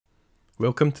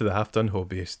Welcome to the Half Done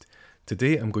Hobbyist.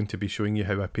 Today I'm going to be showing you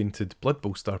how I painted Blood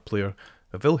Bowl star player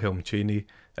Wilhelm Chaney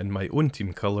in my own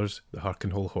team colours, the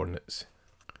Harkenhall Hornets.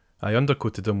 I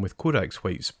undercoated him with Corax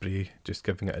white spray, just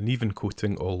giving it an even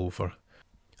coating all over.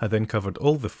 I then covered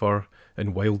all the fur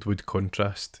in wildwood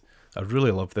contrast. I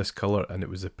really love this colour and it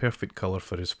was the perfect colour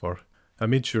for his fur. I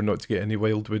made sure not to get any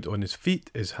wildwood on his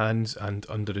feet, his hands and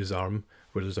under his arm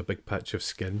where there's a big patch of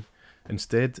skin.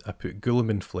 Instead I put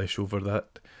Guilliman flesh over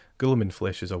that. Guilliman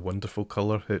flesh is a wonderful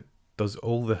colour. It does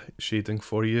all the shading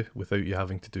for you without you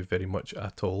having to do very much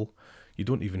at all. You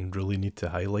don't even really need to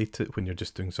highlight it when you're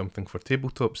just doing something for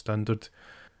tabletop standard.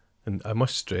 And I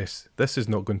must stress, this is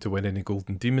not going to win any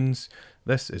golden demons.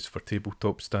 This is for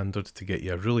tabletop standard to get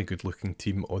you a really good looking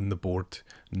team on the board.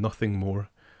 Nothing more.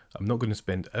 I'm not going to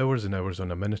spend hours and hours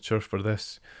on a miniature for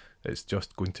this. It's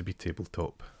just going to be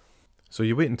tabletop. So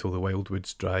you wait until the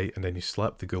wildwood's dry and then you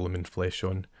slap the Guilliman flesh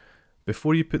on.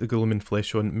 Before you put the Guilliman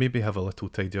flesh on, maybe have a little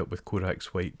tidy up with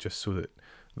Corax white just so that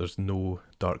there's no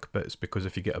dark bits, because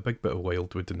if you get a big bit of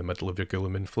wildwood in the middle of your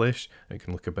Guilliman flesh, it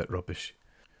can look a bit rubbish.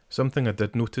 Something I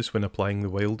did notice when applying the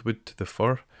wildwood to the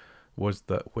fur was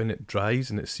that when it dries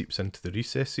and it seeps into the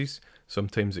recesses,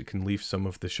 sometimes it can leave some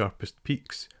of the sharpest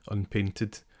peaks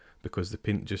unpainted because the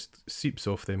paint just seeps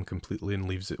off them completely and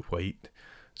leaves it white.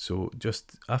 So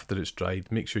just after it's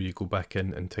dried, make sure you go back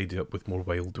in and tidy up with more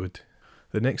wildwood.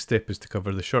 The next step is to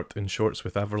cover the shirt and shorts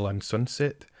with Everland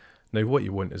Sunset. Now what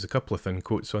you want is a couple of thin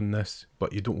coats on this,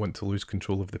 but you don't want to lose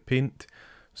control of the paint.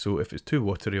 So if it's too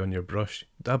watery on your brush,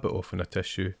 dab it off on a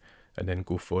tissue and then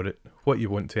go for it. What you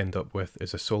want to end up with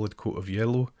is a solid coat of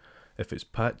yellow. If it's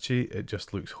patchy, it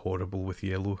just looks horrible with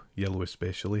yellow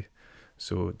especially.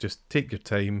 So just take your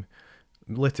time,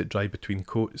 let it dry between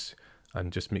coats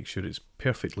and just make sure it's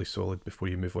perfectly solid before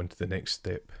you move on to the next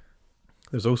step.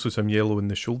 There's also some yellow in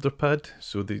the shoulder pad,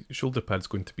 so the shoulder pad's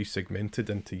going to be segmented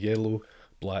into yellow,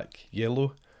 black,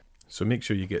 yellow. So make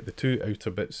sure you get the two outer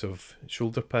bits of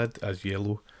shoulder pad as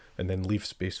yellow and then leave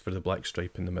space for the black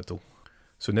stripe in the middle.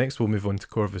 So next we'll move on to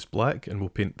Corvus Black and we'll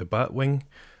paint the bat wing,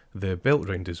 the belt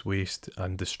round his waist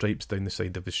and the stripes down the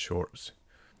side of his shorts.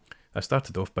 I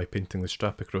started off by painting the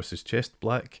strap across his chest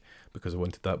black because I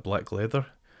wanted that black leather,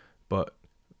 but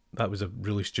that was a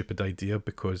really stupid idea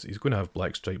because he's going to have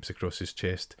black stripes across his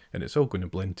chest and it's all going to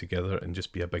blend together and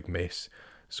just be a big mess.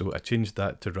 So I changed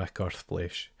that to Rakarth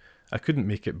flesh. I couldn't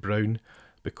make it brown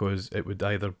because it would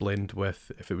either blend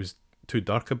with, if it was too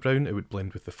dark a brown, it would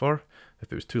blend with the fur.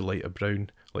 If it was too light a brown,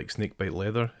 like snakebite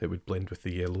leather, it would blend with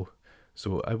the yellow.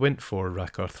 So I went for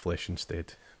Rakarth flesh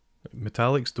instead.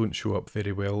 Metallics don't show up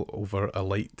very well over a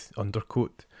light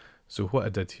undercoat. So what I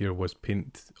did here was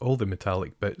paint all the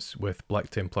metallic bits with Black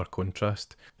Templar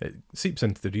contrast. It seeps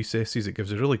into the recesses, it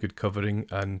gives a really good covering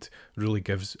and really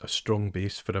gives a strong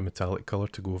base for a metallic colour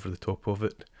to go over the top of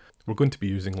it. We're going to be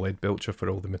using lead belcher for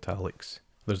all the metallics.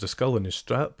 There's a skull on his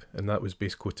strap and that was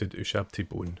base coated Ushabti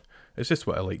bone. It's just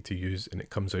what I like to use and it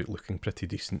comes out looking pretty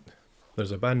decent.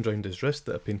 There's a band round his wrist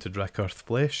that I painted Rakarth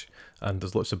flesh and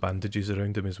there's lots of bandages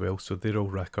around him as well, so they're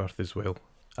all Rakarth as well.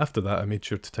 After that I made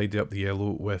sure to tidy up the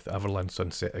yellow with Everland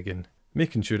Sunset again.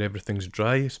 Making sure everything's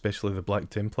dry, especially the Black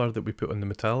Templar that we put on the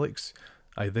metallics,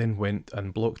 I then went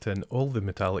and blocked in all the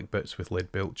metallic bits with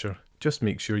lead belcher. Just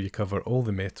make sure you cover all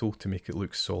the metal to make it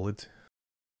look solid.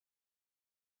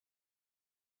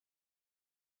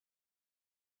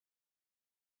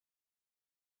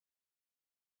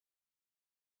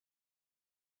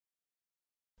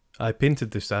 I painted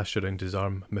the sash around his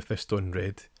arm Mephiston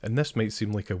red, and this might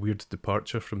seem like a weird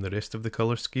departure from the rest of the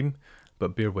colour scheme,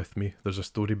 but bear with me, there's a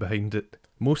story behind it.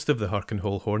 Most of the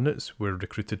Harkenhall Hornets were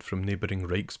recruited from neighbouring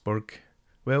Reichsburg.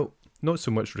 Well, not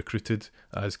so much recruited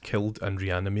as killed and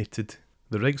reanimated.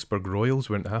 The Reichsburg royals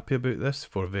weren't happy about this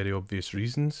for very obvious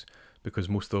reasons, because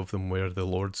most of them were the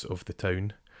lords of the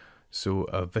town, so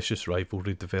a vicious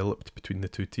rivalry developed between the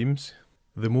two teams.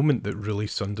 The moment that really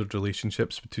sundered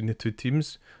relationships between the two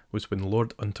teams was when Lord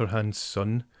Unterhand's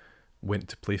son went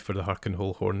to play for the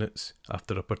Harkenhall Hornets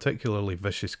after a particularly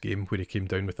vicious game where he came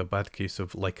down with a bad case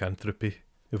of lycanthropy.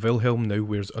 Wilhelm now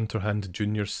wears Unterhand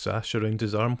Jr.'s sash around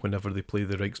his arm whenever they play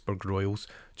the Reichsburg Royals,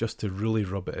 just to really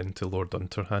rub it into Lord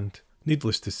Unterhand.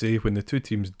 Needless to say, when the two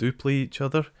teams do play each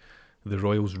other, the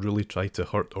Royals really try to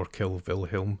hurt or kill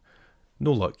Wilhelm.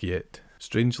 No luck yet.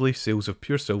 Strangely, sales of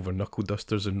pure silver knuckle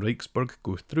dusters in Reichsburg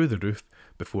go through the roof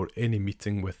before any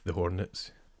meeting with the Hornets.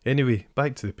 Anyway,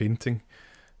 back to the painting.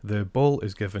 The ball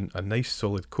is given a nice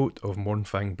solid coat of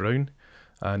Mournfang brown,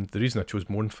 and the reason I chose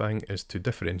Mournfang is to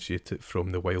differentiate it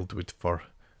from the wildwood fur.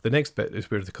 The next bit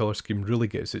is where the colour scheme really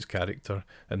gets its character,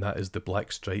 and that is the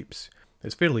black stripes.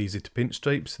 It's fairly easy to paint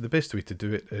stripes. The best way to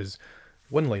do it is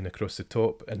one line across the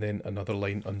top and then another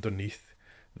line underneath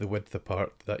the width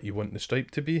apart that you want the stripe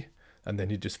to be, and then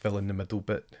you just fill in the middle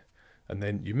bit, and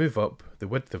then you move up the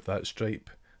width of that stripe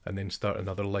and then start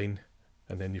another line,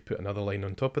 and then you put another line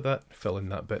on top of that, fill in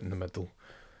that bit in the middle.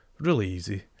 Really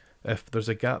easy. If there's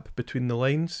a gap between the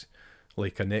lines,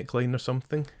 like a neckline or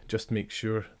something, just make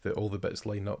sure that all the bits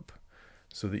line up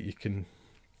so that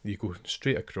you go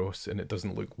straight across and it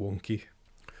doesn't look wonky.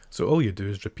 So all you do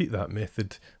is repeat that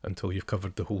method until you've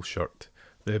covered the whole shirt.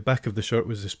 The back of the shirt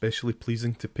was especially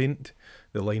pleasing to paint.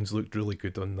 The lines looked really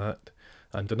good on that.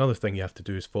 And another thing you have to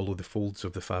do is follow the folds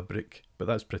of the fabric, but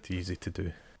that's pretty easy to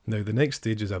do. Now the next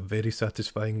stage is a very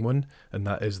satisfying one, and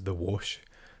that is the wash.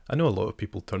 I know a lot of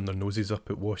people turn their noses up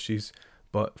at washes,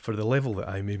 but for the level that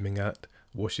I'm aiming at,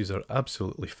 washes are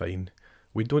absolutely fine.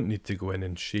 We don't need to go in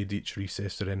and shade each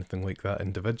recess or anything like that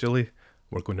individually.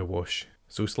 We're going to wash.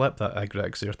 So slap that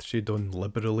Agrax Earthshade on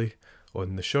liberally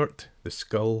on the shirt, the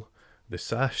skull, the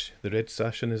sash, the red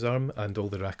sash on his arm, and all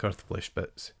the Rakarth flesh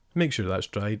bits. Make sure that's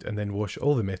dried and then wash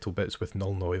all the metal bits with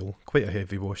Nuln Oil. Quite a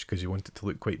heavy wash because you want it to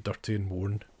look quite dirty and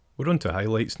worn. We're on to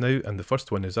highlights now, and the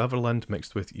first one is Averland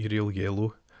mixed with Aerial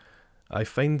Yellow. I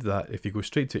find that if you go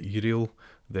straight to Aerial,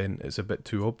 then it's a bit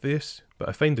too obvious, but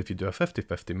I find if you do a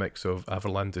 50-50 mix of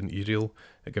Averland and Aerial,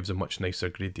 it gives a much nicer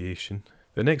gradation.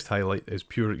 The next highlight is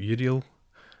pure Aerial,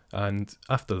 and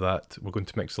after that we're going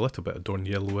to mix a little bit of Dorn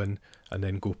Yellow in, and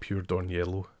then go pure Dorn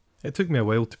Yellow. It took me a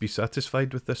while to be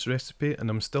satisfied with this recipe, and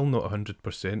I'm still not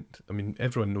 100%. I mean,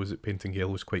 everyone knows that painting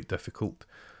yellow is quite difficult,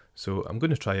 so I'm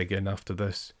going to try again after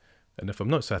this, and if I'm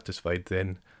not satisfied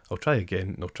then I'll try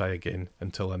again and I'll try again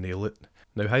until I nail it.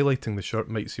 Now highlighting the shirt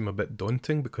might seem a bit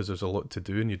daunting because there's a lot to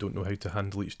do and you don't know how to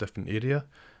handle each different area,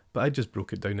 but I just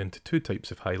broke it down into two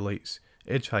types of highlights,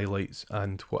 edge highlights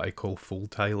and what I call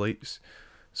fold highlights.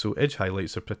 So edge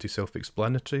highlights are pretty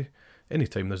self-explanatory.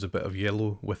 Anytime there's a bit of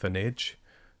yellow with an edge,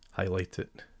 highlight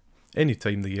it.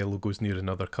 Anytime the yellow goes near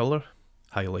another colour,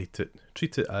 highlight it.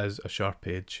 Treat it as a sharp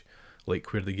edge,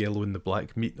 like where the yellow and the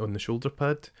black meet on the shoulder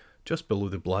pad. Just below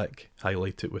the black,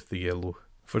 highlight it with the yellow.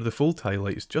 For the fold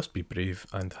highlights, just be brave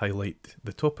and highlight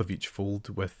the top of each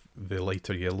fold with the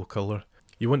lighter yellow colour.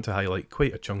 You want to highlight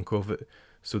quite a chunk of it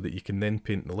so that you can then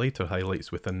paint the lighter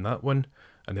highlights within that one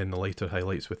and then the lighter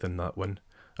highlights within that one.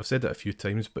 I've said it a few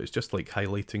times, but it's just like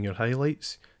highlighting your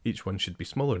highlights. Each one should be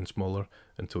smaller and smaller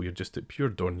until you're just at pure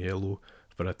Dorn Yellow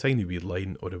for a tiny wee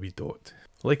line or a wee dot.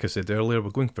 Like I said earlier,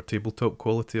 we're going for tabletop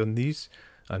quality on these,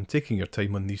 and taking your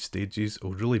time on these stages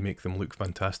will really make them look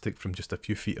fantastic from just a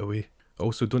few feet away.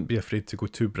 Also, don't be afraid to go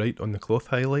too bright on the cloth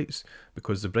highlights,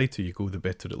 because the brighter you go the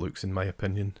better it looks in my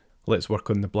opinion. Let's work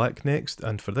on the black next,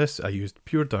 and for this I used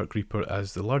pure Dark Reaper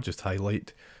as the largest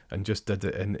highlight and just did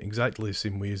it in exactly the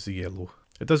same way as the yellow.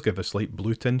 It does give a slight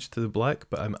blue tinge to the black,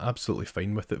 but I'm absolutely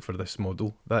fine with it for this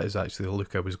model. That is actually the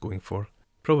look I was going for.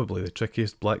 Probably the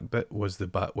trickiest black bit was the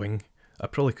bat wing. I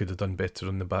probably could have done better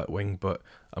on the bat wing, but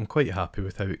I'm quite happy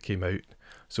with how it came out.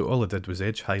 So all I did was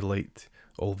edge highlight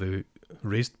all the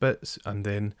raised bits, and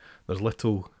then there's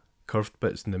little curved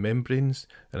bits in the membranes,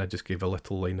 and I just gave a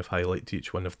little line of highlight to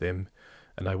each one of them,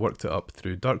 and I worked it up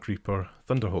through Dark Reaper,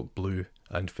 Thunderhawk Blue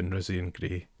and Fenrisian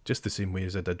Grey, just the same way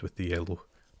as I did with the yellow.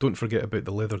 Don't forget about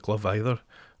the leather glove either.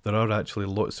 There are actually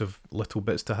lots of little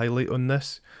bits to highlight on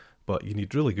this, but you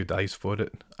need really good eyes for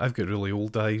it. I've got really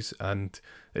old eyes and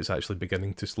it's actually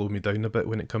beginning to slow me down a bit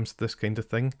when it comes to this kind of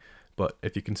thing, but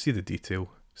if you can see the detail,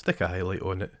 stick a highlight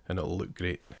on it and it'll look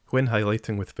great. When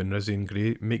highlighting with Fenrisian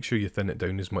Grey, make sure you thin it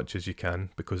down as much as you can,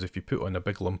 because if you put on a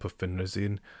big lump of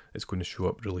Fenrisian, it's going to show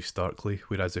up really starkly,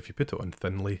 whereas if you put it on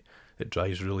thinly, it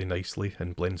dries really nicely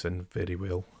and blends in very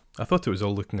well. I thought it was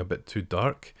all looking a bit too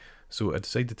dark, so I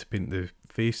decided to paint the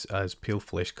face as pale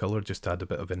flesh colour just to add a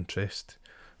bit of interest.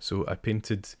 So I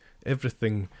painted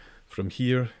everything from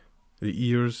here, the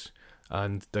ears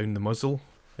and down the muzzle,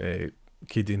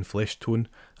 Cadian flesh tone.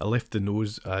 I left the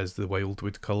nose as the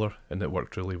wildwood colour and it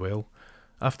worked really well.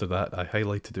 After that I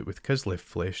highlighted it with Kislev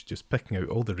flesh, just picking out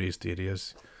all the raised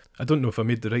areas. I don't know if I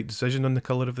made the right decision on the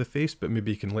colour of the face, but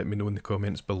maybe you can let me know in the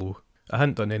comments below. I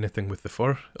hadn't done anything with the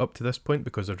fur up to this point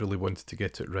because I really wanted to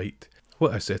get it right.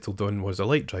 What I settled on was a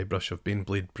light dry brush of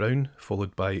Baneblade Brown,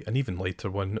 followed by an even lighter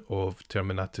one of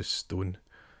Terminatus Stone.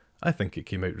 I think it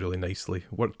came out really nicely,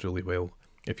 worked really well.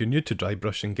 If you're new to dry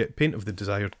brushing, get paint of the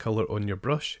desired colour on your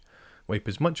brush, wipe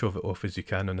as much of it off as you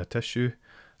can on a tissue,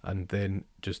 and then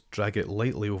just drag it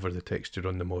lightly over the texture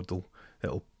on the model.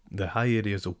 The high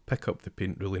areas will pick up the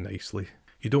paint really nicely.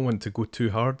 You don't want to go too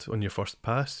hard on your first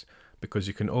pass, because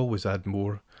you can always add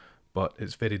more, but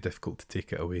it's very difficult to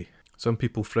take it away. Some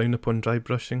people frown upon dry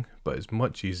brushing, but it's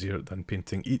much easier than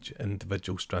painting each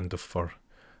individual strand of fur.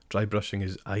 Dry brushing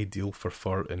is ideal for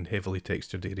fur in heavily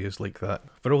textured areas like that.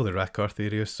 For all the Rakarth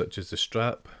areas such as the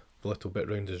strap, the little bit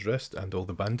round his wrist and all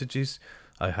the bandages,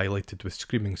 I highlighted with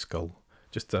Screaming Skull.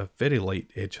 Just a very light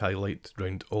edge highlight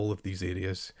round all of these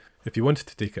areas. If you wanted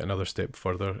to take it another step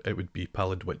further, it would be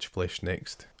Pallid Witch Flesh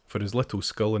next. For his little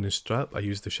skull and his strap, I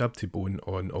used the Shabty Bone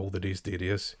on all the raised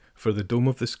areas. For the dome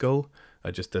of the skull,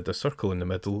 I just did a circle in the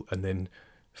middle and then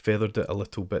feathered it a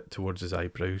little bit towards his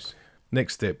eyebrows.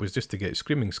 Next step was just to get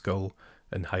Screaming Skull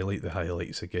and highlight the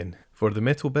highlights again. For the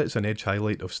metal bits, an edge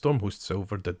highlight of Stormhost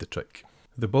Silver did the trick.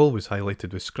 The ball was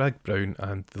highlighted with Scrag Brown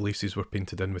and the laces were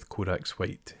painted in with Corax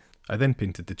White. I then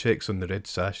painted the checks on the red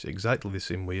sash exactly the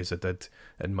same way as I did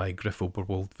in my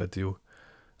Griffelberwald video.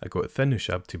 I got thin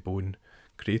Ushabti bone,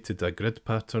 created a grid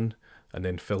pattern, and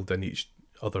then filled in each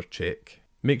other check.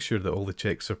 Make sure that all the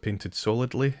checks are painted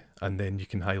solidly, and then you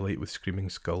can highlight with Screaming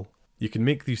Skull. You can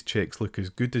make these checks look as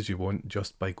good as you want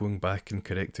just by going back and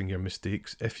correcting your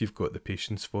mistakes if you've got the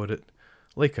patience for it.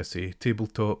 Like I say,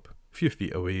 tabletop, few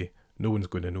feet away, no one's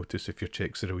going to notice if your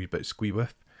checks are a wee bit squee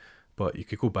with. But you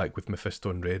could go back with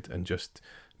Mephiston Red and just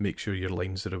make sure your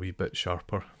lines are a wee bit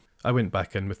sharper. I went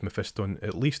back in with Mephiston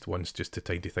at least once just to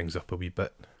tidy things up a wee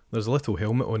bit. There's a little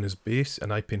helmet on his base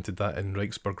and I painted that in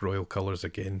Reichsburg Royal colours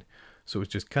again. So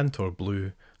it's just Cantor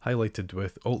Blue, highlighted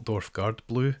with Altdorf Guard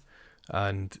Blue,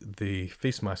 and the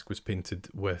face mask was painted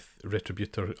with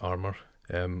Retributor Armour.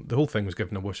 The whole thing was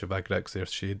given a wash of Agrax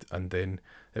Earthshade and then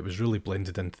it was really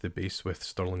blended into the base with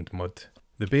Stirland Mud.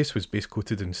 The base was base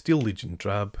coated in Steel Legion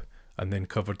Drab, and then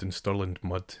covered in Stirland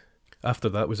Mud. After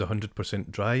that was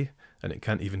 100% dry, and it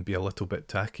can't even be a little bit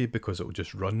tacky because it will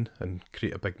just run and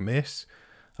create a big mess.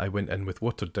 I went in with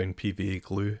watered down PVA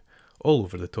glue all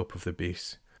over the top of the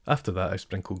base. After that I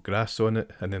sprinkled grass on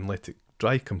it and then let it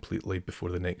dry completely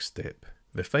before the next step.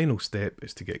 The final step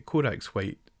is to get Corax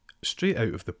White straight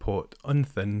out of the pot,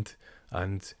 unthinned,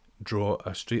 and draw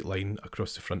a straight line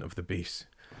across the front of the base.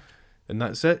 And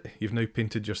that's it, you've now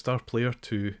painted your star player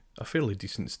to a fairly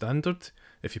decent standard.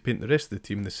 If you paint the rest of the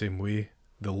team the same way,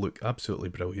 they'll look absolutely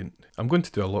brilliant. I'm going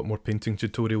to do a lot more painting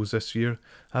tutorials this year.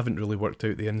 I haven't really worked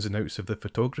out the ins and outs of the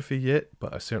photography yet,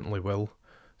 but I certainly will,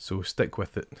 so stick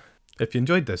with it. If you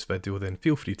enjoyed this video then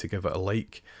feel free to give it a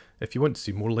like. If you want to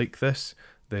see more like this,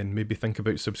 then maybe think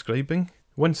about subscribing.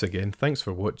 Once again, thanks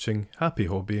for watching, happy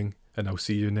hobbying, and I'll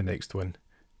see you in the next one.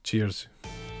 Cheers.